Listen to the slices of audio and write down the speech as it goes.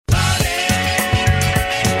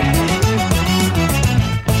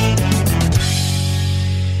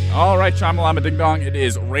right, Shamalama Ding Dong, it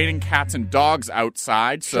is raining cats and dogs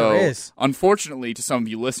outside. So, sure is. Unfortunately, to some of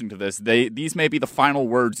you listening to this, these may be the final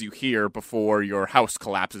words you hear before your house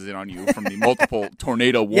collapses in on you from the multiple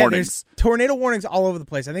tornado warnings. Yeah, there's tornado warnings all over the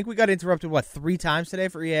place. I think we got interrupted, 3 times today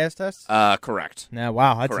for EAS tests? Correct. No,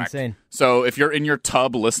 wow, that's Correct. insane. So if you're in your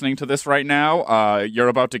tub listening to this right now, you're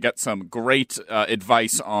about to get some great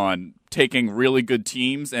advice on taking really good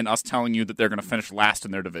teams and us telling you that they're going to finish last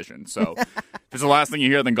in their division. So if it's the last thing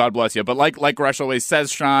you hear, then God bless you. But like Gresh always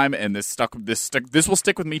says, Shime, and this will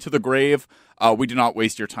stick with me to the grave, we do not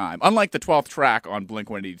waste your time. Unlike the 12th track on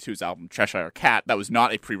Blink-182's album, Cheshire Cat, that was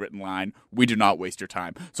not a pre-written line. We do not waste your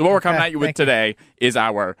time. So what we're coming at you with today is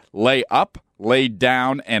our lay up, lay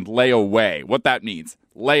down, and lay away. What that means.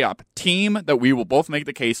 Layup, team that we will both make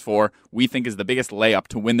the case for, we think is the biggest layup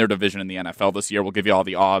to win their division in the NFL this year. We'll give you all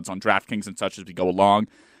the odds on DraftKings and such as we go along.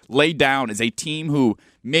 Lay down is a team who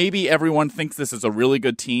maybe everyone thinks this is a really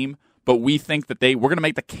good team, but we think that we're going to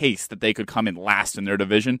make the case that they could come in last in their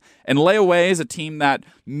division. And lay away is a team that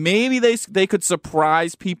maybe they could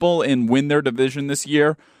surprise people and win their division this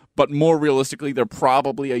year. But more realistically, they're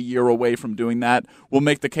probably a year away from doing that. We'll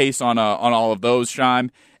make the case on all of those,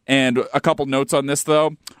 Shime. And a couple notes on this,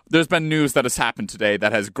 though. There's been news that has happened today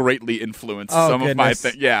that has greatly influenced some of my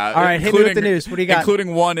things. Yeah. All right, hit me with the news. What do you got?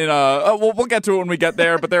 Including one in we'll get to it when we get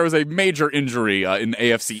there, but there was a major injury in the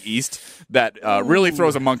AFC East that really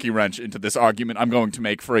throws a monkey wrench into this argument I'm going to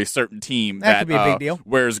make for a certain team that could be a big deal.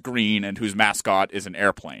 Wears green and whose mascot is an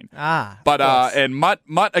airplane. But and Mutt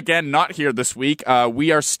again not here this week. We'll be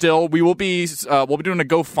doing a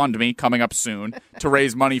GoFundMe coming up soon to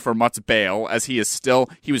raise money for Mutt's bail, as he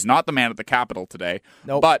was not the man at the Capitol today.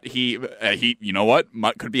 Nope. But he you know what?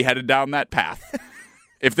 Mutt could be headed down that path.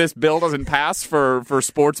 If this bill doesn't pass for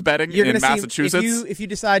sports betting in Massachusetts. If you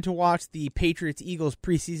decide to watch the Patriots-Eagles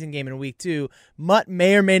preseason game in week 2, Mutt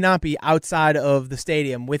may or may not be outside of the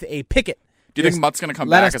stadium with a picket. Do you think Mutt's going to come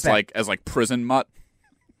back as prison Mutt?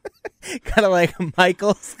 Kind of like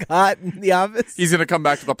Michael Scott in The Office. He's going to come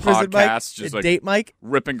back to the podcast, just like date Mike,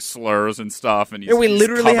 ripping slurs and stuff, and he's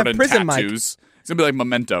literally covered have prison in tattoos. Mike. It's going to be like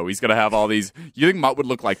Memento. He's going to have all these. You think Mutt would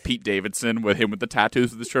look like Pete Davidson with him with the tattoos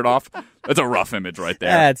with his shirt off? That's a rough image right there.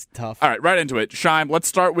 That's tough. All right, right into it. Shime, let's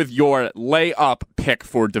start with your lay-up pick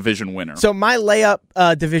for division winner. So my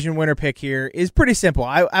layup division winner pick here is pretty simple.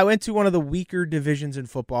 I went to one of the weaker divisions in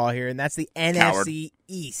football here, and that's the NFC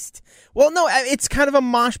East. Well, no, it's kind of a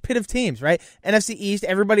mosh pit of teams, right? NFC East,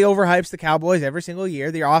 everybody overhypes the Cowboys every single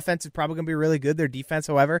year. Their offense is probably going to be really good. Their defense,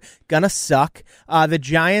 however, going to suck. The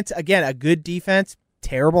Giants, again, a good defense.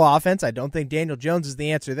 Terrible offense. I don't think Daniel Jones is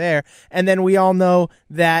the answer there. And then we all know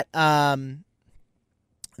that the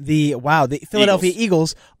Philadelphia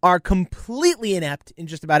Eagles are completely inept in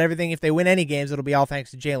just about everything. If they win any games, it'll be all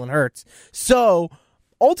thanks to Jalen Hurts. So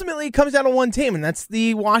ultimately, it comes down to one team, and that's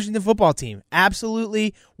the Washington football team.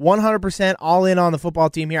 Absolutely 100% all in on the football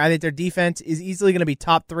team here. I think their defense is easily going to be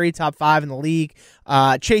top 3, top 5 in the league.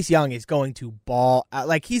 Chase Young is going to ball.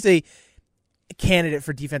 He's a candidate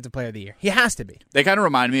for Defensive Player of the Year. He has to be. They kind of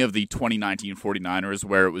remind me of the 2019 49ers,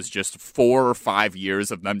 where it was just 4 or 5 years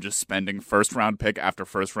of them just spending first-round pick after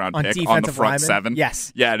first-round pick on the front seven.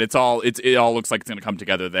 Yes. Yeah, and it all looks like it's going to come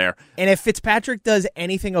together there. And if Fitzpatrick does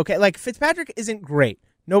anything okay, Fitzpatrick isn't great.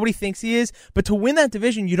 Nobody thinks he is, but to win that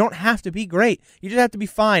division, you don't have to be great. You just have to be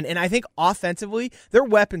fine. And I think offensively, their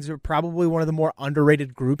weapons are probably one of the more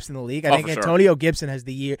underrated groups in the league. I think Antonio Gibson has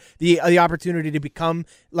the opportunity to become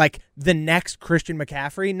like the next Christian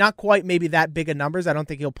McCaffrey. Not quite maybe that big of numbers. I don't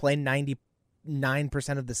think he'll play 99%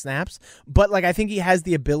 of the snaps, but I think he has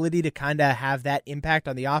the ability to kind of have that impact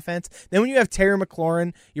on the offense. Then when you have Terry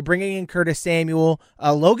McLaurin, you're bringing in Curtis Samuel.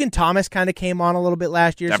 Logan Thomas kind of came on a little bit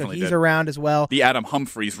last year, Definitely so he's did. Around as well. The Adam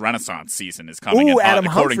Humphries Renaissance season is coming in, Adam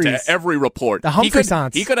according Humphries. to every report. The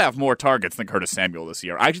Humphreysance. He could have more targets than Curtis Samuel this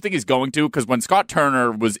year. I actually think he's going to, because when Scott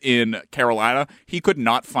Turner was in Carolina, he could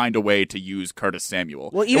not find a way to use Curtis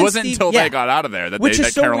Samuel. Well, it wasn't until they got out of there that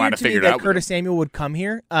Carolina figured out. Curtis Samuel would come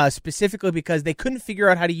here specifically because they couldn't figure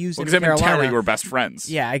out how to use him in Carolina. Because him and Terry were best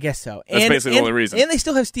friends. Yeah, I guess so. That's basically the only reason. And they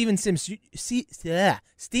still have Steven Sims Jr.,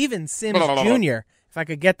 if I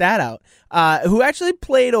could get that out, who actually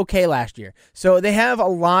played okay last year. So they have a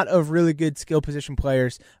lot of really good skill position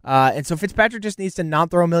players. And so Fitzpatrick just needs to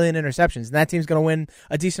not throw a million interceptions, and that team's going to win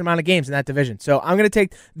a decent amount of games in that division. So I'm going to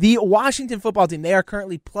take the Washington football team. They are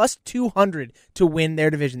currently plus 200 to win their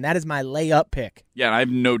division. That is my layup pick. Yeah, and I have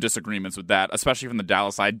no disagreements with that, especially from the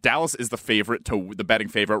Dallas side. Dallas is the betting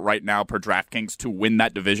favorite right now per DraftKings to win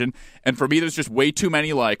that division. And for me, there's just way too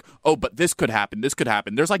many but this could happen, this could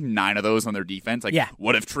happen. There's 9 of those on their defense.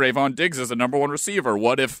 What if Trayvon Diggs is a number 1 receiver?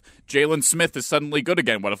 What if Jalen Smith is suddenly good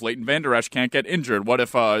again? What if Leighton Vander Esch can't get injured? What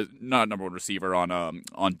if not number 1 receiver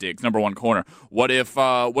on Diggs, number 1 corner? What if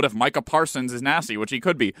Micah Parsons is nasty, which he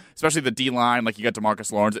could be, especially the D line, you got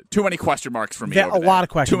DeMarcus Lawrence. Too many question marks for me. A lot of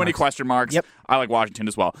question marks. Too many question marks. Yep. I like Washington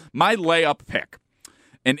as well. My layup pick.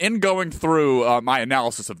 And in going through my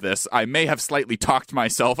analysis of this, I may have slightly talked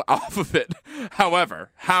myself off of it.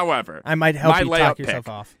 However, I might help you talk yourself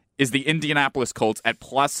off. Is the Indianapolis Colts at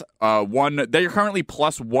 +1. They're currently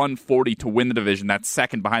 +140 to win the division. That's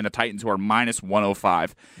second behind the Titans, who are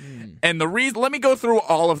 -105. And the reason, let me go through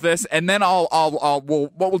all of this, and then what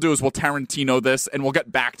we'll do is we'll Tarantino this, and we'll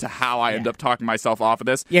get back to how I end up talking myself off of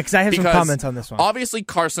this. Yeah, because I have some comments on this one. Obviously,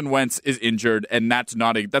 Carson Wentz is injured, and that's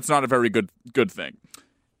not a very good thing.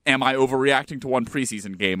 Am I overreacting to one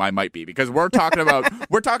preseason game? I might be, because we're talking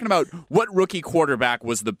about what rookie quarterback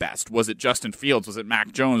was the best. Was it Justin Fields? Was it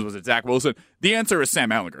Mac Jones? Was it Zach Wilson? The answer is Sam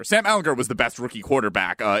Ehlinger. Sam Ehlinger was the best rookie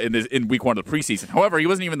quarterback in week 1 of the preseason. However, he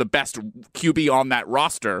wasn't even the best QB on that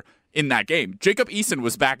roster in that game. Jacob Eason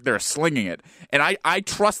was back there slinging it. And I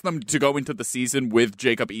trust them to go into the season with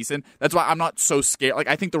Jacob Eason. That's why I'm not so scared.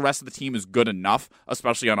 I think the rest of the team is good enough,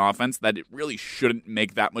 especially on offense, that it really shouldn't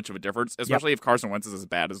make that much of a difference, especially if Carson Wentz is as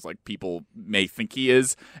bad as people may think he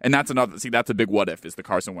is. And that's a big what if, is the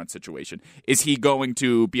Carson Wentz situation. Is he going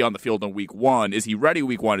to be on the field in week 1? Is he ready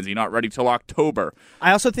week 1? Is he not ready till October?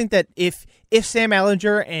 I also think that if Sam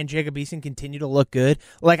Ehlinger and Jacob Eason continue to look good,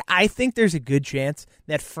 I think there's a good chance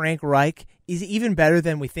that Frank Reich is even better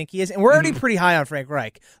than we think he is. And we're already pretty high on Frank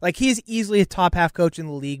Reich. He is easily a top half coach in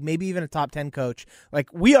the league, maybe even a top 10 coach.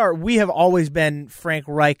 We have always been Frank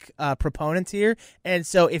Reich proponents here. And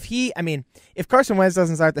so if Carson Wentz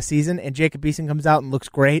doesn't start the season and Jacob Eason comes out and looks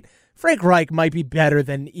great, Frank Reich might be better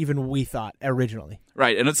than even we thought originally.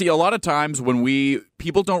 Right, and a lot of times when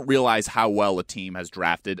people don't realize how well a team has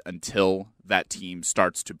drafted until that team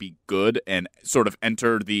starts to be good and sort of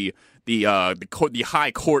enter the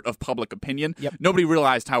high court of public opinion. Yep. Nobody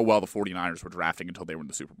realized how well the 49ers were drafting until they were in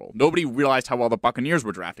the Super Bowl. Nobody realized how well the Buccaneers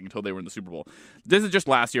were drafting until they were in the Super Bowl. This is just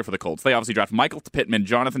last year for the Colts. They obviously drafted Michael Pittman,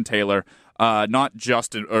 Jonathan Taylor, not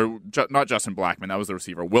Justin Blackman, that was the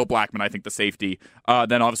receiver. Will Blackman, I think, the safety.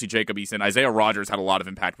 Then obviously Jacob Eason. Isaiah Rodgers had a lot of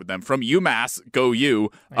impact with them from UMass. Go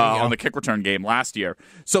you on the kick return game last year.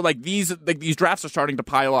 So these drafts are starting to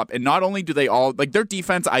pile up, and not only do they all their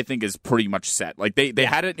defense, I think, is pretty much set. They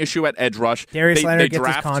had an issue at edge rush. Darius Leonard gets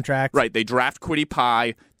his contract. Right, they draft Kwity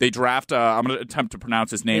Paye. They draft. I'm going to attempt to pronounce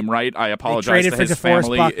his name right. I apologize. They traded to for his DeForest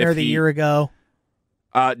family Buckner the year ago.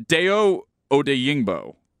 Deo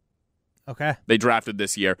Odeyingbo. Okay. They drafted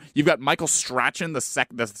this year. You've got Michael Strachan, the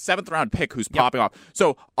 7th round pick, who's popping off.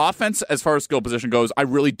 So offense, as far as skill position goes, I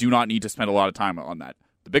really do not need to spend a lot of time on that.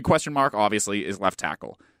 The big question mark, obviously, is left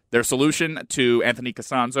tackle. Their solution to Anthony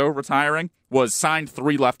Costanzo retiring was sign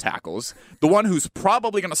 3 left tackles. The one who's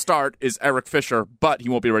probably going to start is Eric Fisher, but he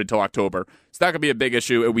won't be ready till October. So that could be a big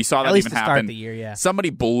issue. We saw that even happen. Start the year, yeah. Somebody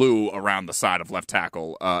blew around the side of left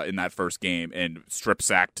tackle in that first game and strip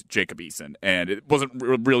sacked Jacob Eason. And it wasn't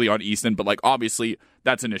really on Eason, but obviously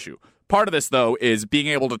that's an issue. Part of this, though, is being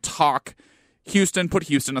able to talk Houston, put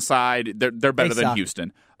Houston aside. They're better than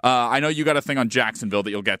Houston. I know you got a thing on Jacksonville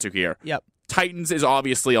that you'll get to here. Yep. Titans is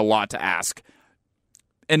obviously a lot to ask.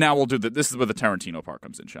 And now we'll do that. This is where the Tarantino part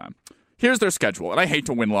comes in, Sean. Here's their schedule. And I hate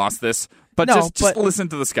to win-loss this, but just listen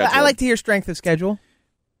to the schedule. I like to hear strength of schedule.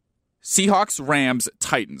 Seahawks, Rams,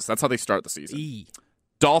 Titans. That's how they start the season.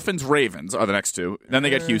 Dolphins, Ravens are the next 2. Then they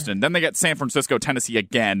get Houston. Then they get San Francisco, Tennessee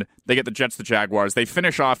again. They get the Jets, the Jaguars. They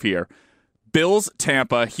finish off here. Bills,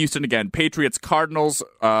 Tampa, Houston again. Patriots, Cardinals,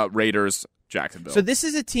 Raiders, Jacksonville. So this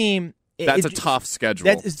is a team... That's a tough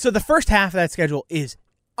schedule. So the first half of that schedule is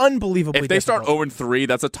unbelievably If they difficult. start 0-3,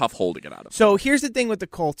 that's a tough hole to get out of. So here's the thing with the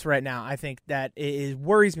Colts right now, I think that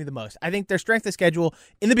worries me the most. I think their strength of schedule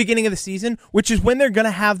in the beginning of the season, which is when they're going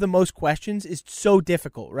to have the most questions, is so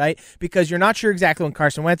difficult, right? Because you're not sure exactly when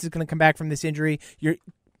Carson Wentz is going to come back from this injury.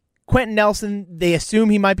 Quentin Nelson, they assume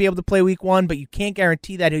he might be able to play week 1, but you can't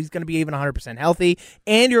guarantee that he's going to be even 100% healthy.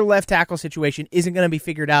 And your left tackle situation isn't going to be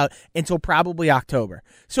figured out until probably October.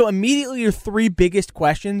 So immediately your 3 biggest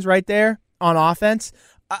questions right there on offense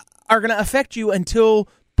are going to affect you until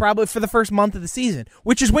probably for the first month of the season,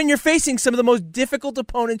 which is when you're facing some of the most difficult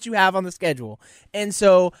opponents you have on the schedule. And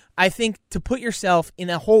so I think to put yourself in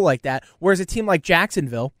a hole like that, whereas a team like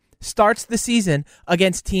Jacksonville starts the season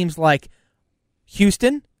against teams like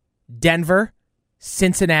Houston, Denver,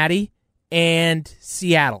 Cincinnati, and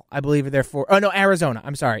Seattle, I believe, are their Arizona,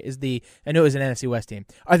 I'm sorry, I know it was an NFC West team,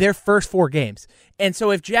 are their first 4 games. And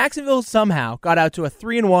so if Jacksonville somehow got out to a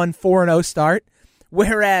 3-1, 4-0 start,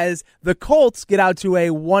 whereas the Colts get out to a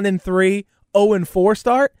 1-3, 0-4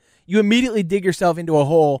 start, you immediately dig yourself into a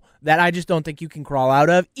hole that I just don't think you can crawl out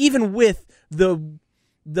of, even with the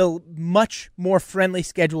much more friendly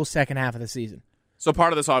schedule second half of the season. So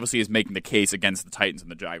part of this, obviously, is making the case against the Titans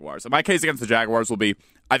and the Jaguars. And my case against the Jaguars will be,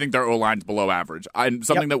 I think their O-line's below average. And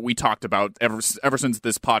something that we talked about ever since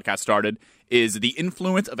this podcast started is the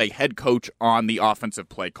influence of a head coach on the offensive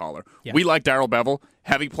play caller. Yep. We like Darrell Bevell,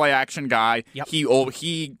 heavy play-action guy. Yep.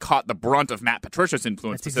 He caught the brunt of Matt Patricia's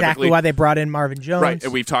influence. That's exactly why they brought in Marvin Jones. Right,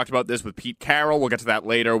 and we've talked about this with Pete Carroll. We'll get to that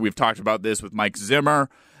later. We've talked about this with Mike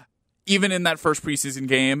Zimmer. Even in that first preseason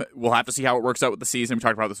game, we'll have to see how it works out with the season. We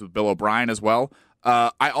talked about this with Bill O'Brien as well.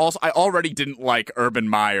 I already didn't like Urban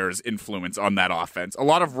Meyer's influence on that offense. A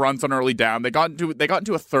lot of runs on early down. They got into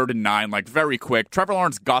a 3rd and 9 like very quick. Trevor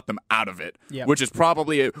Lawrence got them out of it, which is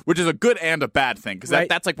a good and a bad thing because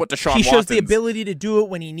that's like what Deshaun Watson's. He shows the ability to do it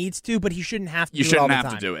when he needs to, but he shouldn't have to. You shouldn't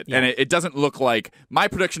have to do it, and it doesn't look like. My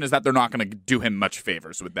prediction is that they're not going to do him much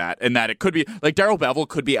favors with that, and that it could be like Darrell Bevell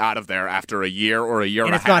could be out of there after a year or a year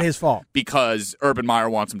and a half. And it's not his fault because Urban Meyer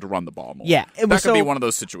wants him to run the ball more. Yeah, that could be one of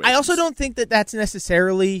those situations. I also don't think that that's necessarily.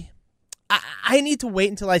 I need to wait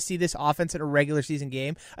until I see this offense in a regular season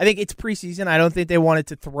game. I think it's preseason. I don't think they wanted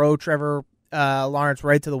to throw Trevor Lawrence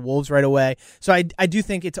right to the Wolves right away. So I do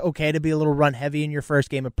think it's okay to be a little run heavy in your first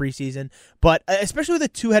game of preseason. But especially with a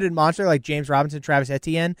two-headed monster like James Robinson, Travis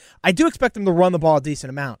Etienne, I do expect them to run the ball a decent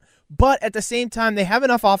amount. But at the same time, they have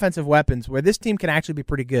enough offensive weapons where this team can actually be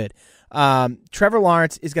pretty good. Trevor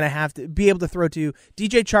Lawrence is going to have to be able to throw to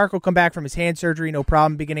DJ Chark will come back from his hand surgery, no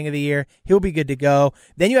problem, beginning of the year. He'll be good to go.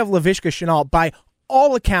 Then you have Laviska Shenault, by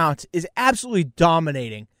all accounts, is absolutely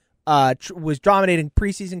dominating. Was dominating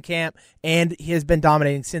preseason camp, and he has been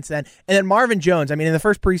dominating since then. And then Marvin Jones, I mean, in the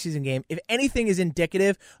first preseason game, if anything is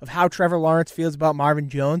indicative of how Trevor Lawrence feels about Marvin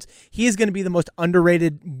Jones, he is going to be the most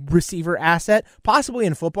underrated receiver asset, possibly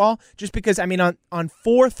in football, just because, I mean, on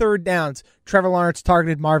 4 third downs, Trevor Lawrence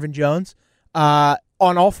targeted Marvin Jones on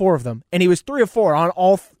all 4 of them, and he was 3 of 4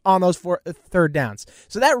 on those 4 third downs.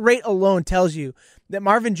 So that rate alone tells you that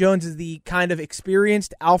Marvin Jones is the kind of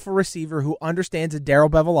experienced alpha receiver who understands a Darrell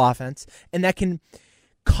Bevell offense and that can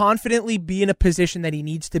confidently be in a position that he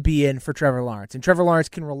needs to be in for Trevor Lawrence. And Trevor Lawrence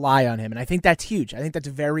can rely on him. And I think that's huge. I think that's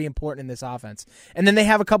very important in this offense. And then they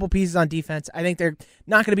have a couple pieces on defense. I think they're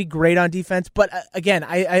not going to be great on defense. But again,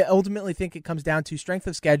 I ultimately think it comes down to strength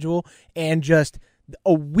of schedule and just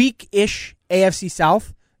a weak-ish AFC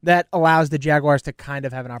South that allows the Jaguars to kind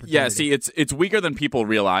of have an opportunity. Yeah, see, it's weaker than people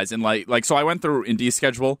realize. And like so I went through Indy's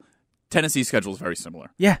schedule. Tennessee's schedule is very similar.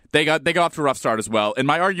 Yeah. They got off to a rough start as well. And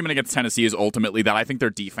my argument against Tennessee is ultimately that I think their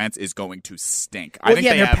defense is going to stink. Well, I think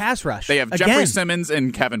their pass rush. They have Jeffrey Simmons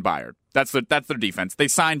and Kevin Byard. That's their defense. They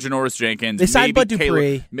signed Janoris Jenkins. They signed Bud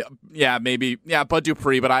Dupree. Bud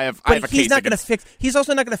Dupree, but I have a case he's not going to fix. He's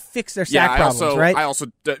also not going to fix their sack problems,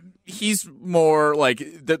 right? He's more like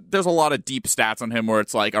there's a lot of deep stats on him where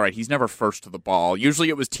it's like, all right, he's never first to the ball. Usually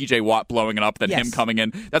it was TJ Watt blowing it up, then him coming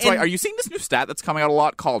in. That's why. Are you seeing this new stat that's coming out a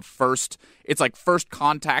lot called first? It's like first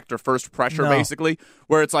contact or first pressure, basically,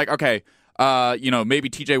 where it's like, okay. Maybe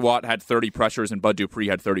TJ Watt had 30 pressures and Bud Dupree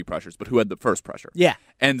had 30 pressures, but who had the first pressure? Yeah.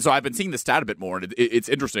 And so I've been seeing the stat a bit more, and it's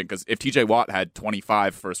interesting because if TJ Watt had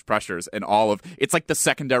 25 first pressures and it's like the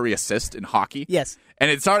secondary assist in hockey. Yes. And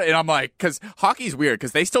it started, and I'm like, because hockey's weird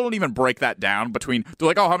because they still don't even break that down between, they're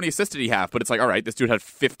like, oh, how many assists did he have? But it's like, all right, this dude had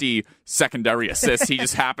 50 secondary assists. He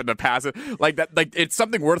just happened to pass it. Like that, like it's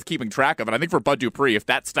something worth keeping track of. And I think for Bud Dupree, if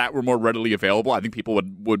that stat were more readily available, I think people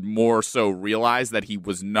would more so realize that he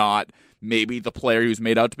was not maybe the player he was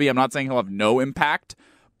made out to be. I'm not saying he'll have no impact,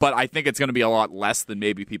 but I think it's going to be a lot less than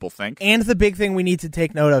maybe people think. And the big thing we need to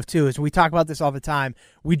take note of, too, is we talk about this all the time.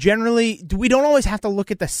 We don't always have to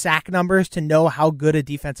look at the sack numbers to know how good a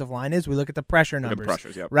defensive line is. We look at the pressure numbers.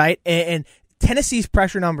 Right? And Tennessee's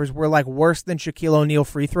pressure numbers were like worse than Shaquille O'Neal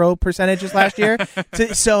free throw percentages last year.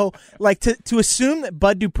 To assume that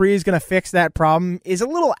Bud Dupree is going to fix that problem is a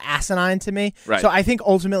little asinine to me. Right. So I think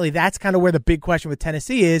ultimately that's kind of where the big question with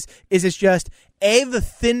Tennessee is it's just the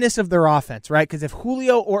thinness of their offense, right? Because if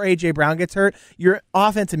Julio or A.J. Brown gets hurt, your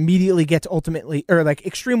offense immediately gets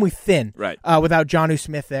extremely thin, right? Without Jonnu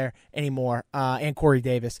Smith there anymore and Corey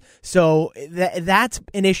Davis. So that's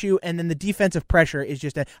an issue. And then the defensive pressure is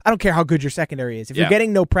just I don't care how good your secondary is. If you're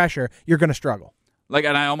getting no pressure, you're going to struggle.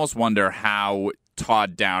 And I almost wonder how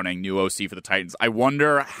Todd Downing, new OC for the Titans, I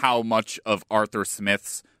wonder how much of Arthur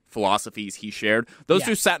Smith's philosophies he shared. Those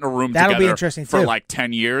two sat in a room That'll be together interesting, for too. like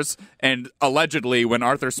 10 years. And allegedly, when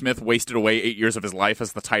Arthur Smith wasted away 8 years of his life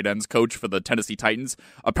as the tight ends coach for the Tennessee Titans,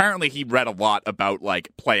 apparently he read a lot about like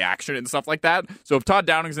play action and stuff like that. So if Todd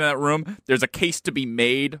Downing's in that room, there's a case to be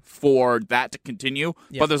made for that to continue.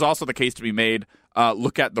 Yes. But there's also the case to be made.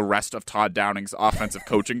 Look at the rest of Todd Downing's offensive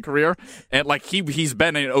coaching career, and like he's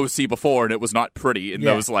been an OC before, and it was not pretty in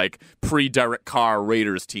those like pre-Derek Carr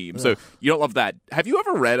Raiders teams. So you don't love that. Have you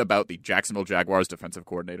ever read about the Jacksonville Jaguars defensive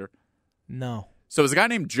coordinator? No. So there's a guy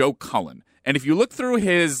named Joe Cullen, and if you look through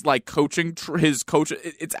his like coaching,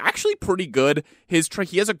 it's actually pretty good. He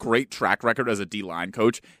has a great track record as a D-line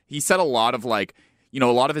coach. He said a lot of like. A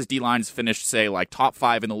lot of his D-lines finished, say, like top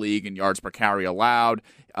 5 in the league in yards per carry allowed.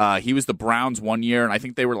 He was the Browns one year, and I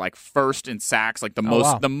think they were like first in sacks, like the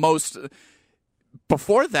most.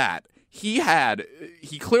 Before that, he's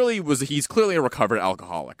clearly a recovered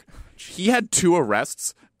alcoholic. He had 2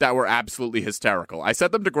 arrests that were absolutely hysterical. I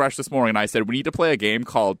said them to Gresh this morning, and I said, we need to play a game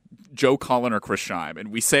called Joe Cullen or Chris Scheim,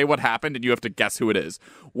 and we say what happened, and you have to guess who it is.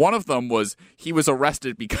 One of them was he was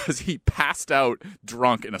arrested because he passed out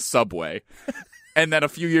drunk in a Subway. And then a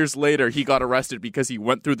few years later, he got arrested because he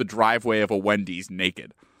went through the driveway of a Wendy's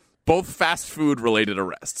naked. Both fast food related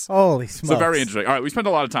arrests. Holy smokes. So very interesting. All right, we spent a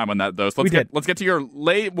lot of time on that though. So let's get to your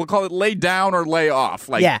we'll call it lay down or lay off.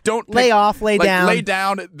 Like don't lay off, lay down. Lay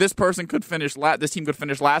down. This person could finish this team could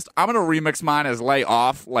finish last. I'm going to remix mine as lay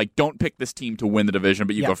off. Like don't pick this team to win the division,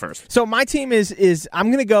 but you go first. So my team is I'm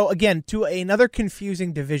going to go again to another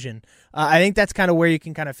confusing division. I think that's kind of where you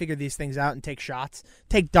can kind of figure these things out and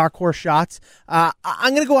take dark horse shots. I'm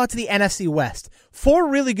going to go out to the NFC West. 4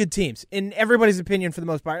 really good teams, in everybody's opinion for the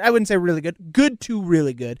most part. I wouldn't say really good to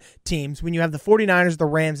really good teams when you have the 49ers, the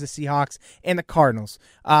Rams, the Seahawks, and the Cardinals.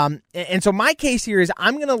 And so my case here is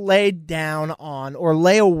I'm going to lay down on or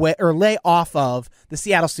lay off of the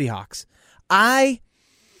Seattle Seahawks.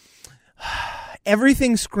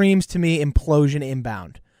 Everything screams to me implosion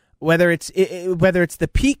inbound. Whether it's the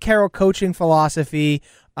Pete Carroll coaching philosophy,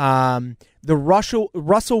 the Russell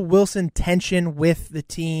Wilson tension with the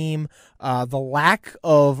team, the lack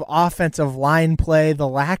of offensive line play, the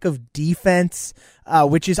lack of defense,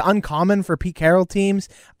 which is uncommon for Pete Carroll teams.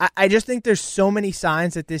 I just think there's so many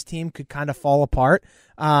signs that this team could kind of fall apart.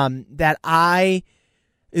 That I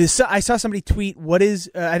saw somebody tweet,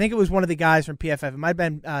 I think it was one of the guys from PFF. It might have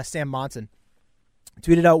been Sam Monson.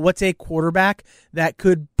 Tweeted out, what's a quarterback that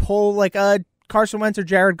could pull like a Carson Wentz or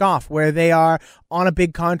Jared Goff, where they are on a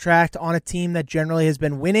big contract on a team that generally has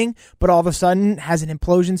been winning, but all of a sudden has an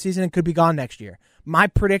implosion season and could be gone next year. My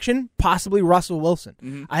prediction, possibly Russell Wilson.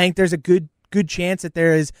 Mm-hmm. I think there's a good chance that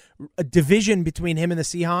there is a division between him and the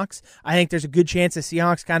Seahawks. I think there's a good chance the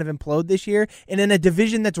Seahawks kind of implode this year. And in a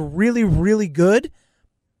division that's really, really good,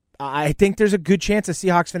 I think there's a good chance the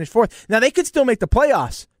Seahawks finish 4th. Now, they could still make the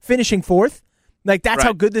playoffs, finishing 4th. Like, that's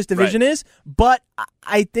how good this division is. But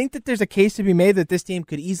I think that there's a case to be made that this team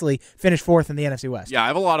could easily finish 4th in the NFC West. Yeah, I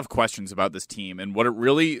have a lot of questions about this team and what it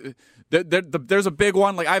really... There's a big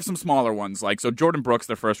one. Like, I have some smaller ones. Like, so Jordan Brooks,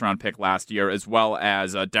 their first-round pick last year, as well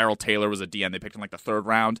as Darrell Taylor was a DN. They picked in, like, the 3rd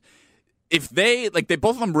round. If they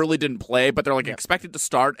both of them really didn't play, but they're like expected to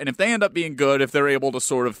start, and if they end up being good, if they're able to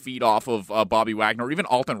sort of feed off of Bobby Wagner, or even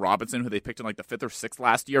Alton Robinson, who they picked in like the 5th or 6th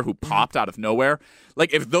last year, who popped out of nowhere,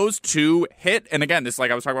 like if those two hit, and again, this like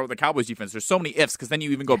I was talking about with the Cowboys defense, there's so many ifs, because then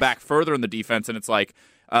you even go back further in the defense, and it's like,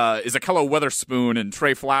 is Akello Witherspoon and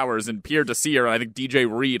Trey Flowers and Pierre Desir, and I think DJ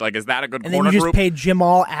Reed, like is that a good corner group? And then you just paid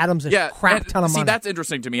Jamal Adams a crap ton of money. See, that's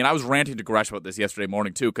interesting to me, and I was ranting to Gresh about this yesterday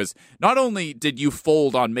morning too, because not only did you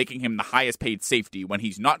fold on making him the highest paid safety when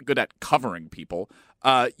he's not good at covering people,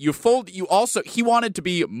 he wanted to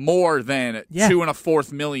be more than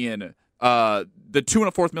 $2.25 million. The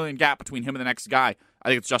 $2.25 million gap between him and the next guy, I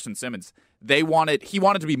think it's Justin Simmons. He wanted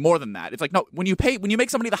to be more than that. It's like, no, when you make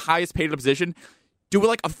somebody the highest paid position, do it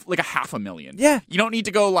like a $500,000. Yeah. You don't need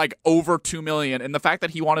to go like over $2 million. And the fact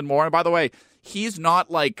that he wanted more, and by the way, he's not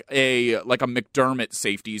like a McDermott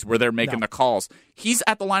safeties where they're making the calls. He's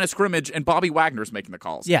at the line of scrimmage and Bobby Wagner's making the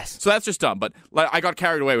calls. Yes. So that's just dumb. But I got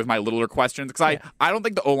carried away with my littler questions because I don't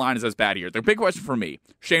think the O-line is as bad here. The big question for me,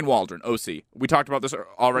 Shane Waldron, OC. We talked about this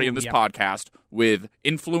already in this podcast with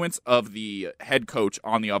influence of the head coach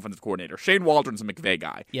on the offensive coordinator. Shane Waldron's a McVay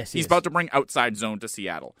guy. Yes, he's about to bring outside zone to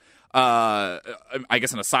Seattle. I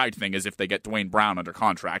guess an aside thing is if they get Dwayne Brown under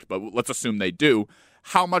contract, but let's assume they do.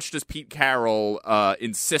 How much does Pete Carroll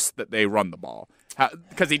insist that they run the ball?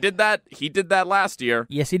 Because he did that last year.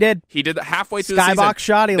 Yes, he did. He did that halfway through the season. Skybox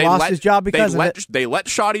Shoddy lost his job because of it. They let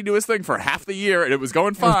Shoddy do his thing for half the year, and it was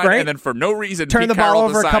going fine. And then for no reason, turned the ball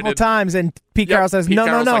over a couple times, and Pete Carroll says, "No,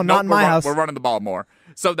 not in my house. We're running the ball more."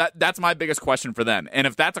 So that's my biggest question for them. And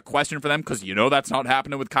if that's a question for them, because that's not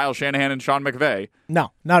happening with Kyle Shanahan and Sean McVay.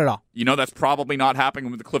 No, not at all. That's probably not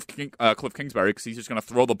happening with Cliff Kingsbury, because he's just going to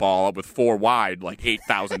throw the ball up with 4 wide like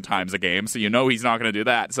 8,000 times a game. So he's not going to do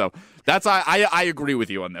that. So that's I agree with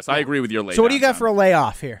you on this. I agree with your lay. So what do you got for a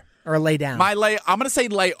layoff here? Or a lay down? I'm going to say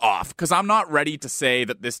lay off, because I'm not ready to say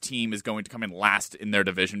that this team is going to come in last in their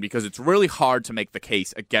division, because it's really hard to make the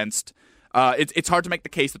case against. It's hard to make the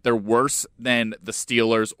case that they're worse than the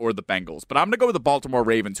Steelers or the Bengals. But I'm going to go with the Baltimore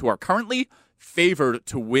Ravens, who are currently favored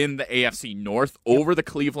to win the AFC North over the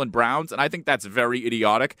Cleveland Browns, and I think that's very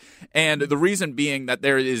idiotic. And the reason being that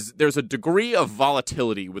there's a degree of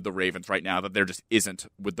volatility with the Ravens right now that there just isn't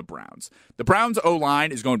with the Browns. The Browns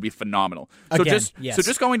O-line is going to be phenomenal. So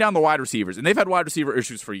just going down the wide receivers, and they've had wide receiver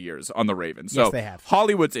issues for years on the Ravens. So yes, they have.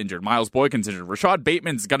 Hollywood's injured, Miles Boykin's injured, Rashad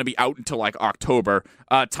Bateman's going to be out until like October.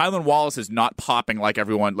 Tylan Wallace is not popping like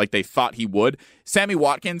they thought he would. Sammy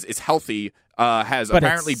Watkins is healthy. Has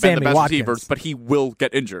apparently been the best receiver, but he will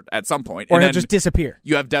get injured at some point. Or and he'll just disappear.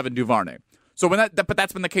 You have Devin Duvernay. So but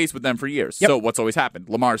that's been the case with them for years. Yep. So what's always happened?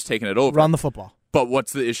 Lamar's taken it over. Run the football. But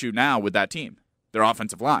what's the issue now with that team? Their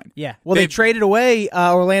offensive line. Yeah. Well, they traded away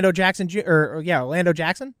Orlando Jackson. Orlando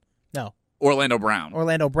Jackson? No. Orlando Brown.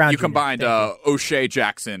 You Jr. Combined O'Shea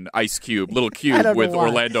Jackson, Ice Cube, Little Cube with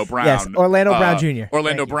Orlando Brown. Yes, Orlando Brown Jr.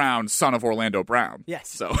 Orlando Brown, son of Orlando Brown. Yes.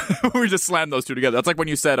 So we just slammed those two together. That's like when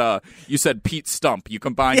you said Pete Stump. You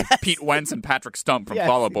combined Pete Wentz and Patrick Stump from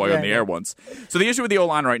Fall Out Boy on the air once. So the issue with the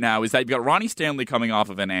O-line right now is that you've got Ronnie Stanley coming off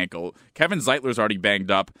of an ankle. Kevin Zeitler's already banged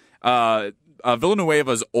up.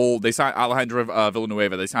 Villanueva's old. They signed Alejandro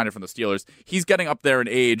Villanueva. They signed him from the Steelers. He's getting up there in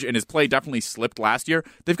age, and his play definitely slipped last year.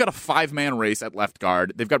 They've got a 5-man race at left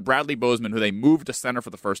guard. They've got Bradley Bozeman, who they moved to center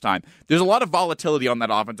for the first time. There's a lot of volatility on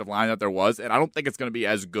that offensive line that there was, and I don't think it's going to be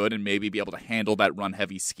as good and maybe be able to handle that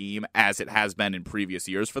run-heavy scheme as it has been in previous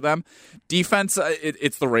years for them. Defense,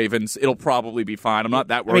 it's the Ravens. It'll probably be fine. I'm not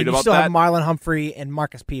that worried about that. You still have Marlon Humphrey and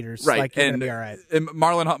Marcus Peters. Right. Like, you're going to be all right. And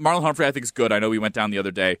Marlon Humphrey, I think, is good. I know he went down the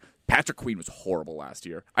other day. Patrick Queen was horrible last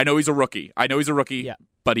year. I know he's a rookie,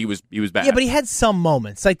 but he was bad. Yeah, but he had some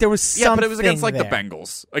moments. Like, there was something. Yeah, but it was against there. the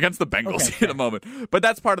Bengals. Against the Bengals in a moment. But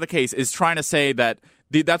that's part of the case, is trying to say that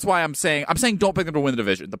that's why I'm saying don't pick them to win the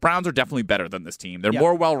division. The Browns are definitely better than this team. They're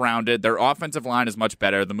more well-rounded. Their offensive line is much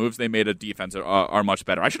better. The moves they made at defense are much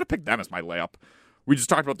better. I should have picked them as my layup. We just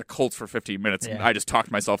talked about the Colts for 15 minutes, and I just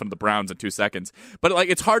talked myself into the Browns in 2 seconds. But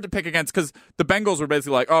it's hard to pick against, because the Bengals were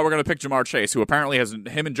basically like, we're going to pick Jamar Chase, who apparently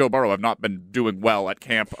him and Joe Burrow have not been doing well at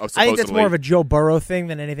camp, supposedly. I think that's more of a Joe Burrow thing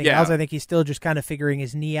than anything else. I think he's still just kind of figuring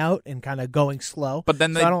his knee out and kind of going slow. But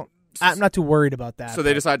then I'm not too worried about that. So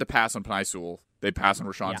they decided to pass on Penei Sewell. They pass on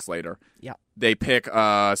Rashawn Slater. Yeah. They pick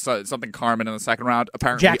something Carmen in the second round.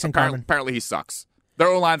 Carmen. Apparently he sucks. Their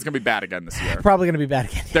O-line's going to be bad again this year. Probably going to be bad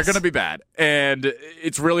again. They're going to be bad. And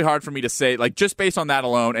it's really hard for me to say, just based on that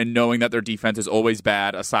alone and knowing that their defense is always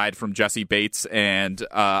bad, aside from Jesse Bates and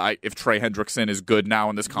if Trey Hendrickson is good now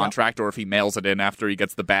in this contract, or if he mails it in after he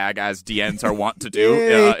gets the bag, as DNs are wont to do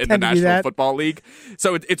in the National Football League.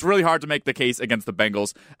 So it's really hard to make the case against the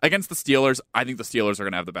Bengals. Against the Steelers, I think the Steelers are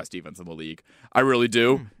going to have the best defense in the league. I really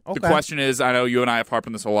do. Okay. The question is, I know you and I have harped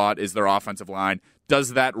on this a lot, is their offensive line.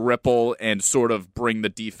 Does that ripple and sort of bring the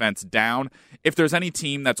defense down? If there's any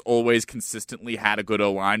team that's always consistently had a good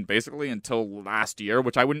O-line, basically until last year,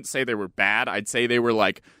 which I wouldn't say they were bad, I'd say they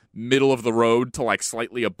were middle of the road to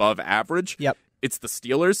slightly above average. Yep. It's the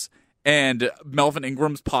Steelers. And Melvin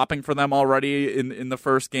Ingram's popping for them already in the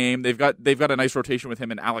first game. They've got a nice rotation with him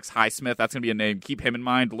and Alex Highsmith. That's going to be a name. Keep him in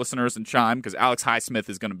mind, listeners and Chime, because Alex Highsmith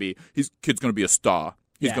is going to be a star.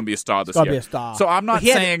 He's going to be a star this year. Be a star. So I'm not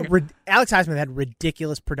saying Alex Highsmith had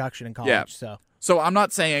ridiculous production in college. Yeah. So I'm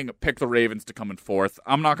not saying pick the Ravens to come in fourth.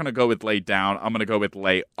 I'm not going to go with lay down. I'm going to go with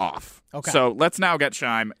lay off. Okay. So let's now get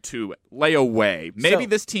Shime to lay away. Maybe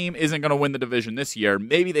this team isn't going to win the division this year.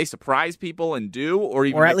 Maybe they surprise people and do, or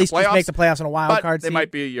even at least just make the playoffs on a wild card. They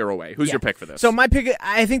might be a year away. Who's your pick for this? So my pick,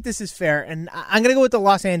 I think this is fair, and I'm going to go with the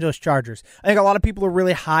Los Angeles Chargers. I think a lot of people are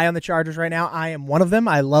really high on the Chargers right now. I am one of them.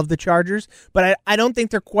 I love the Chargers, but I don't think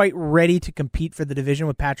they're quite ready to compete for the division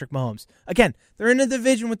with Patrick Mahomes. Again, they're in a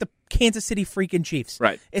division with the Kansas City freaking Chiefs.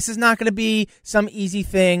 Right. This is not going to be some easy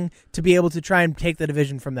thing to be able to try and take the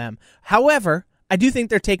division from them. However, I do think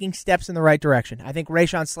they're taking steps in the right direction. I think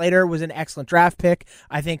Rashawn Slater was an excellent draft pick.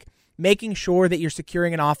 I think making sure that you're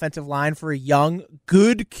securing an offensive line for a young,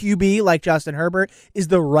 good QB like Justin Herbert is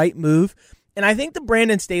the right move. And I think the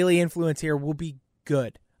Brandon Staley influence here will be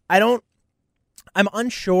good. I don't I'm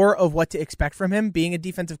unsure of what to expect from him being a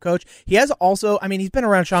defensive coach. He has also, I mean, he's been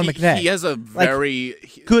around Sean McVay. He has a very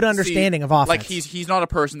good understanding of offense. Like he's not a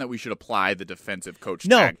person that we should apply the defensive coach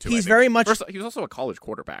no, tag to. He's very much. First, he was also a college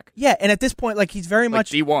quarterback. Yeah, and at this point, like he's very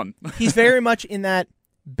much D1. He's very much in that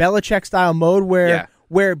Belichick style mode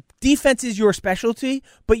where defense is your specialty,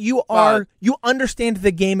 but you understand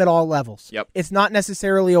the game at all levels. Yep. It's not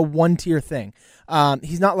necessarily a one-tier thing.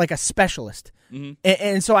 He's not like a specialist. Mm-hmm.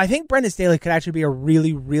 And so I think Brendan Staley could actually be a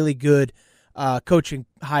really, really good coaching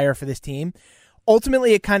hire for this team.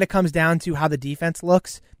 Ultimately, it kind of comes down to how the defense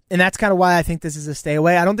looks, and that's kind of why I think this is a stay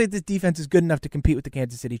away. I don't think this defense is good enough to compete with the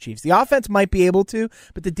Kansas City Chiefs. The offense might be able to,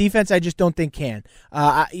 but the defense I just don't think can.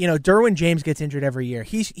 Derwin James gets injured every year.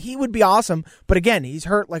 He would be awesome, but again, he's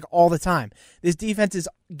hurt like all the time. This defense is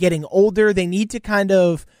getting older. They need to kind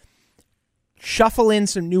of shuffle in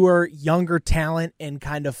some newer, younger talent and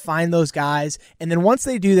kind of find those guys. And then once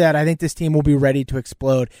they do that, I think this team will be ready to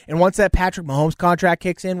explode. And once that Patrick Mahomes contract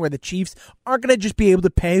kicks in, where the Chiefs aren't going to just be able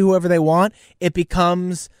to pay whoever they want, it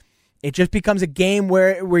just becomes a game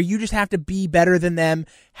where you just have to be better than them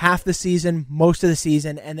half the season, most of the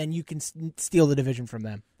season, and then you can steal the division from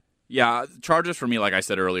them. Yeah, Chargers for me, like I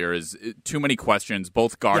said earlier, is too many questions.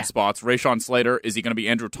 Both guard spots. Rashawn Slater, is he going to be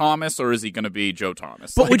Andrew Thomas or is he going to be Joe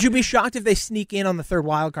Thomas? But would you be shocked if they sneak in on the third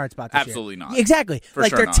wild card spot this absolutely year? Not. Exactly. For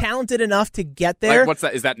sure they're not. talented enough to get there. Like, what's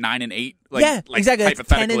that? Is that 9 and 8? Exactly.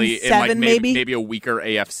 Hypothetically, 10 and 7 in maybe a weaker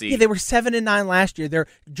AFC. Yeah, they were 7 and 9 last year.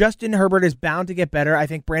 Justin Herbert is bound to get better. I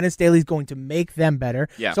think Brandon Staley's going to make them better.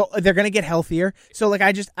 Yeah. So they're going to get healthier. So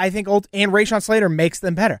I think and Rashawn Slater makes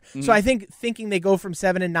them better. Mm-hmm. So I think thinking they go from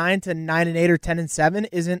 7 and 9 to 9 and 8 or 10 and 7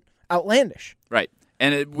 isn't outlandish. Right.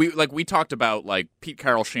 And we talked about like Pete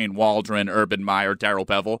Carroll, Shane Waldron, Urban Meyer, Darrell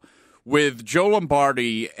Bevel. With Joe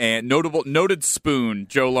Lombardi and noted spoon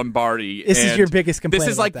Joe Lombardi. This is your biggest complaint.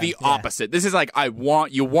 This is like the opposite. This is like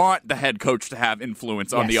you want the head coach to have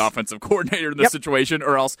influence on the offensive coordinator in this situation,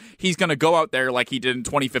 or else he's going to go out there like he did in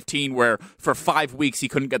 2015, where for 5 weeks he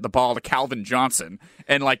couldn't get the ball to Calvin Johnson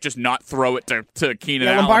and like just not throw it to Keenan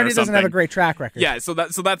Allen. Lombardi or something. doesn't have a great track record. Yeah, so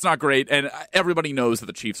that's not great, and everybody knows that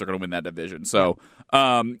the Chiefs are going to win that division. So.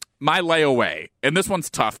 My layaway, and this one's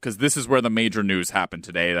tough because this is where the major news happened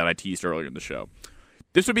today that I teased earlier in the show.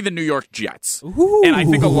 This would be the New York Jets. Ooh. And I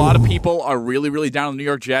think a lot of people are really, really down on the New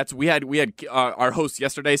York Jets. We had our host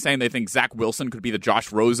yesterday saying they think Zach Wilson could be the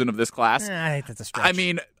Josh Rosen of this class. I think that's a stretch. I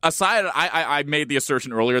mean, I made the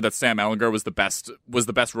assertion earlier that Sam Ehlinger was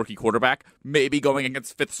the best rookie quarterback, maybe going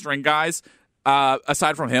against fifth string guys.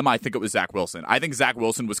 Aside from him, I think it was Zach Wilson. I think Zach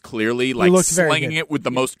Wilson was clearly like slinging it with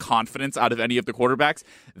the most confidence out of any of the quarterbacks.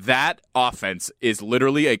 That offense is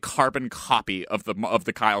literally a carbon copy of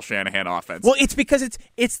the Kyle Shanahan offense. Well, it's because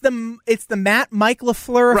it's the Mike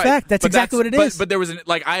LaFleur effect. That's exactly what it is. But there was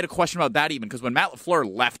I had a question about that even because when Matt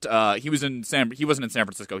LaFleur left, he wasn't in San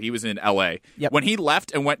Francisco. He was in L.A. Yep. When he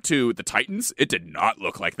left and went to the Titans, it did not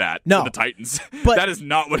look like that. No, for the Titans. But, that is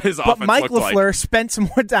not what his offense looked like. But Mike LaFleur spent some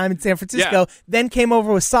more time in San Francisco. Yeah. Then came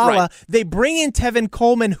over with Saleh. Right. They bring in Tevin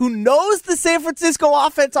Coleman, who knows the San Francisco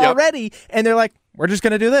offense already, and they're like, we're just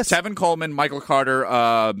going to do this. Tevin Coleman, Michael Carter,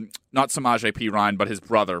 not Samaje Perine, but his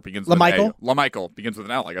brother begins with LaMichael? an A. LaMichael begins with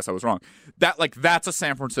an L. I guess I was wrong. That's a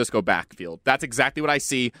San Francisco backfield. That's exactly what I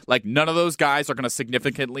see. Like, none of those guys are going to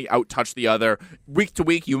significantly out-touch the other. Week to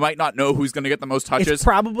week, you might not know who's going to get the most touches. It's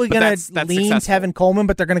probably going to lean successful. Tevin Coleman,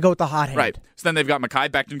 but they're going to go with the hot hand. Right. So then they've got Mekhi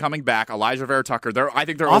Becton coming back, Elijah Vera Tucker. I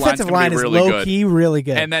think their offensive line is low-key really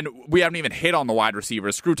good. And then we haven't even hit on the wide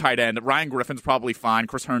receivers. Screw tight end. Ryan Griffin's probably fine.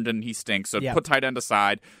 Chris Herndon, he stinks. So put tight end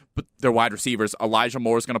aside. But their wide receivers, Elijah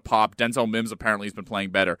Moore's going to pop. Denzel Mims apparently has been playing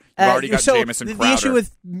better. You've already got Jamison Crowder. The issue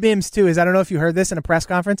with Mims, too, is I don't know if you heard this in a press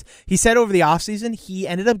conference. He said over the offseason he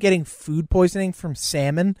ended up getting food poisoning from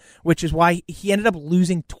salmon, which is why he ended up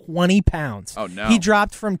losing 20 pounds. Oh, no. He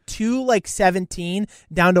dropped from 217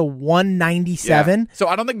 down to 197. Yeah. So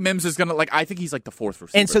I don't think Mims is going to, I think he's the fourth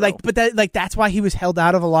receiver. And so, that's why he was held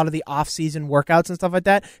out of a lot of the off-season workouts and stuff like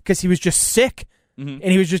that, because he was just sick, and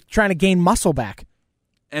he was just trying to gain muscle back.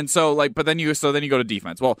 And so, but then you go to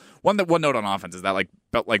defense. Well, one note on offense is that,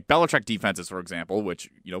 Belichick defenses, for example, which,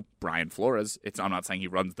 Brian Flores, I'm not saying he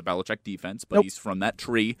runs the Belichick defense, but he's from that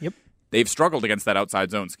tree. Yep. They've struggled against that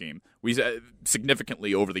outside zone scheme. We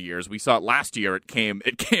significantly over the years. We saw it last year. It came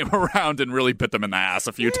around and really bit them in the ass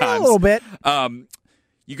a few times. A little bit.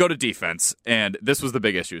 You go to defense, and this was the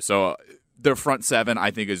big issue. So their front seven,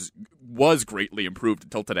 I think, was greatly improved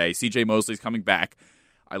until today. C.J. Mosley's coming back.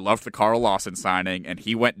 I loved the Carl Lawson signing, and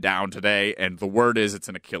he went down today, and the word is it's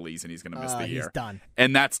an Achilles, and he's going to miss the year. He's done.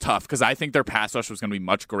 And that's tough, because I think their pass rush was going to be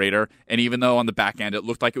much greater, and even though on the back end it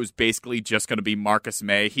looked like it was basically just going to be Marcus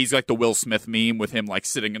May, he's like the Will Smith meme with him like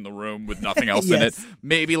sitting in the room with nothing else in it.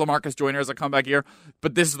 Maybe LaMarcus Joyner has a comeback year,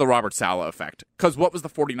 but this is the Robert Saleh effect. Because what was the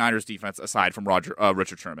 49ers defense aside from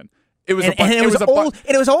Richard Sherman? It was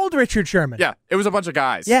it was old Richard Sherman. Yeah, it was a bunch of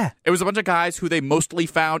guys. Yeah, it was a bunch of guys who they mostly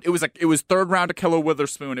found. It was third round Ahkello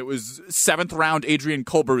Witherspoon. It was seventh round Adrian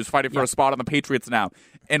Colbert, who's fighting for a spot on the Patriots now.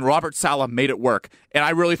 And Robert Saleh made it work. And I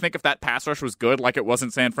really think if that pass rush was good, like it was in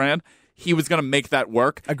San Fran, he was going to make that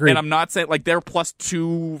work. Agreed. And I'm not saying like they're plus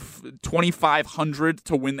 2,500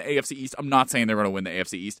 to win the AFC East. I'm not saying they're going to win the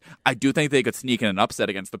AFC East. I do think they could sneak in an upset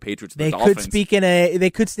against the Patriots. They Dolphins. could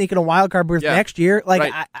sneak in a wild card berth next year. Like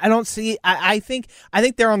right. I don't see. I think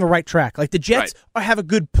they're on the right track. Like the Jets have a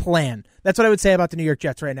good plan. That's what I would say about the New York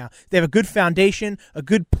Jets right now. They have a good foundation, a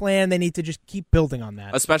good plan. They need to just keep building on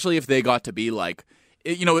that. Especially if they got to be like.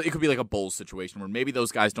 It could be like a Bulls situation where maybe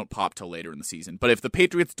those guys don't pop till later in the season. But if the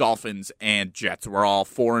Patriots, Dolphins, and Jets were all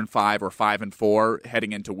 4-5 or 5-4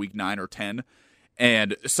 heading into Week 9 or 10,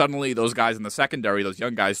 and suddenly those guys in the secondary, those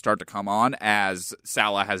young guys, start to come on as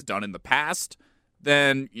Saleh has done in the past,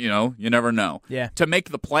 then you never know. Yeah. To make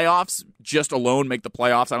the playoffs, just alone make the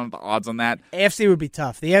playoffs, I don't have the odds on that. AFC would be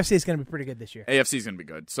tough. The AFC is going to be pretty good this year. AFC is going to be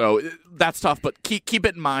good. So that's tough, but keep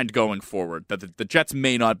it in mind going forward that the Jets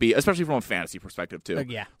may not be, especially from a fantasy perspective too.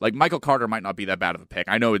 Yeah. Like Michael Carter might not be that bad of a pick.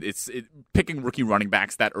 I know it's picking rookie running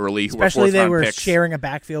backs that early, especially who are they were picks. Sharing a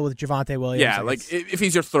backfield with Javonte Williams. Yeah, like if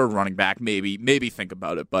he's your third running back, maybe think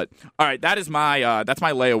about it. But all right, that is that's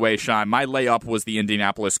my layaway, Sean. My layup was the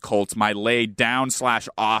Indianapolis Colts. My lay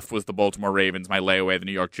down/off was the Baltimore Ravens. My layaway, the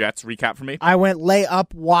New York Jets. Recap for me. I went lay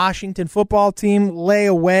up Washington football team. Lay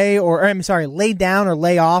down or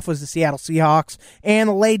lay off was the Seattle Seahawks.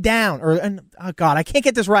 And lay down oh God, I can't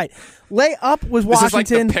get this right. Lay up was Washington.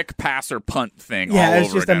 This is like the pick, pass, or punt thing. Yeah, all it's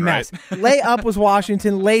over just again, a mess. Right? Lay up was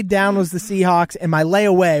Washington. Lay down was the Seahawks, and my lay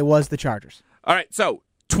away was the Chargers. All right, so.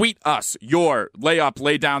 Tweet us your layup,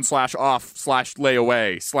 lay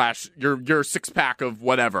down/off/layaway/ your six pack of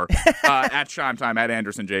whatever at Shimetime at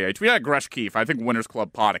Anderson JA. Tweet at Gresh Keefe. I think Winners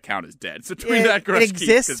Club Pod account is dead. So tweet at Gresh Keefe. It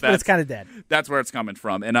exists, but it's kind of dead. That's where it's coming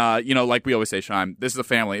from. And like we always say, Shime, this is a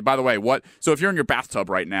family. By the way, so if you're in your bathtub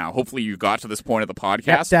right now, hopefully you got to this point of the podcast.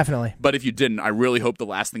 Yeah, definitely. But if you didn't, I really hope the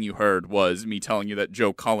last thing you heard was me telling you that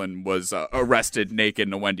Joe Cullen was arrested naked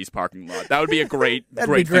in a Wendy's parking lot. That would be a great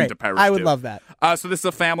thing to perish. I would love that. So this is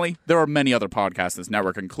a family. There are many other podcasts in this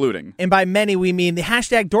network, including. And by many, we mean the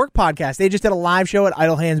 #Dork podcast. They just did a live show at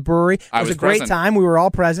Idle Hands Brewery. It was a great time. We were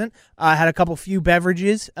all present. Had a few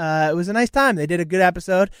beverages. It was a nice time. They did a good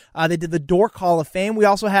episode. They did the Dork Hall of Fame. We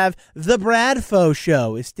also have the Bradfo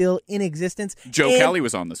Show is still in existence. Joe Kelly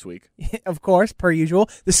was on this week. Of course, per usual.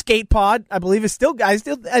 The Skate Pod, I believe, is still, I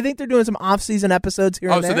think they're doing some off-season episodes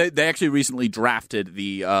here and there. So they actually recently drafted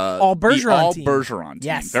the All Bergeron team.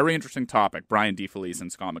 Yes. Very interesting topic. Brian DeFelice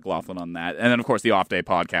and Scott McLaughlin on that. And then, of course, the Off Day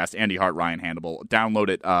podcast, Andy Hart, Ryan Hannibal. Download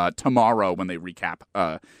it tomorrow when they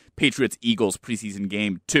recap Patriots-Eagles preseason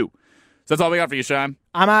game 2. So that's all we got for you, Sean.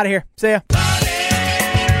 I'm out of here. See ya.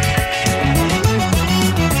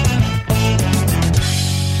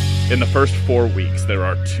 In the first 4 weeks, there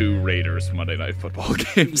are 2 Raiders Monday Night Football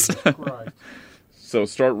games. So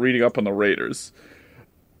start reading up on the Raiders.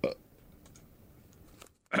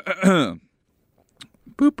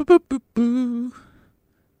 Boop, boop, boop, boop, boop.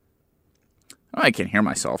 Oh, I can't hear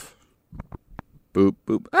myself. Boop,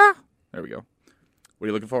 boop. There we go. What are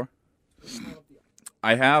you looking for?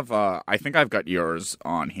 I have, I think I've got yours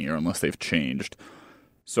on here, unless they've changed.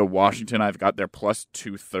 So Washington, I've got their plus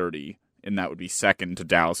 230, and that would be second to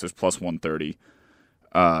Dallas's plus 130.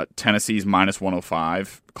 Tennessee's minus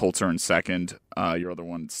 105. Colts are in second. Your other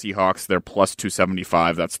one, Seahawks, they're plus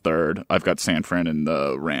 275. That's third. I've got San Fran and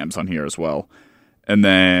the Rams on here as well. And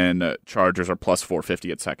then Chargers are plus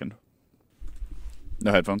 450 at second.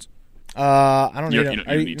 No headphones? I don't you don't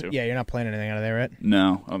need to. Yeah, you're not playing anything out of there, right?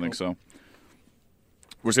 No, I don't think so.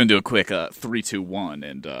 We're just gonna do a quick 3, 2, 1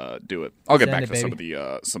 and do it. I'll get back to some of the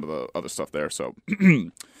other stuff there. So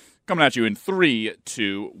coming at you in 3,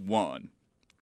 2, 1.